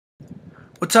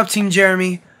What's up, Team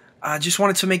Jeremy? Just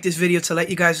wanted to make this video to let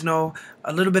you guys know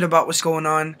a little bit about what's going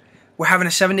on. We're having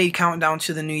a 7-day countdown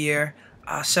to the new year.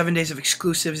 7 days of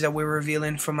exclusives that we're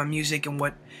revealing from my music and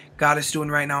what God is doing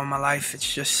right now in my life.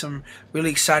 It's just some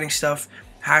really exciting stuff.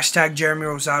 Hashtag Jeremy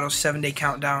Rosado 7-day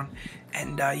countdown.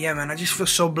 And yeah, man, I just feel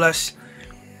so blessed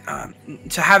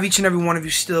to have each and every one of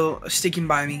you still sticking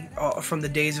by me from the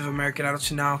days of American Idol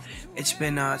to now. It's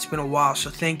been a while, so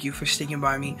thank you for sticking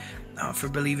by me, for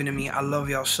believing in me. I love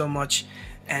y'all so much,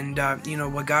 and you know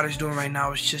what God is doing right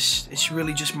now is it's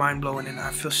really just mind-blowing, and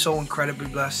I feel so incredibly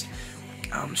blessed.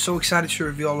 I'm so excited to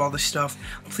reveal all this stuff.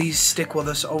 Please stick with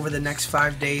us over the next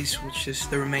 5 days, which is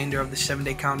the remainder of the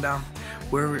 7-day countdown.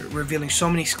 We're revealing so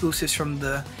many exclusives from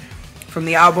the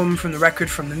album, from the record,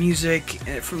 from the music,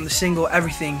 from the single,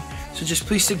 everything. So just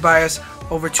please stick by us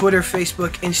over Twitter,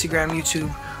 Facebook, Instagram,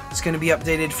 YouTube. It's going to be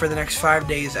updated for the next 5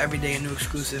 days, every day a new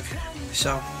exclusive.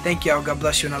 So thank y'all, God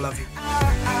bless you, and I love you.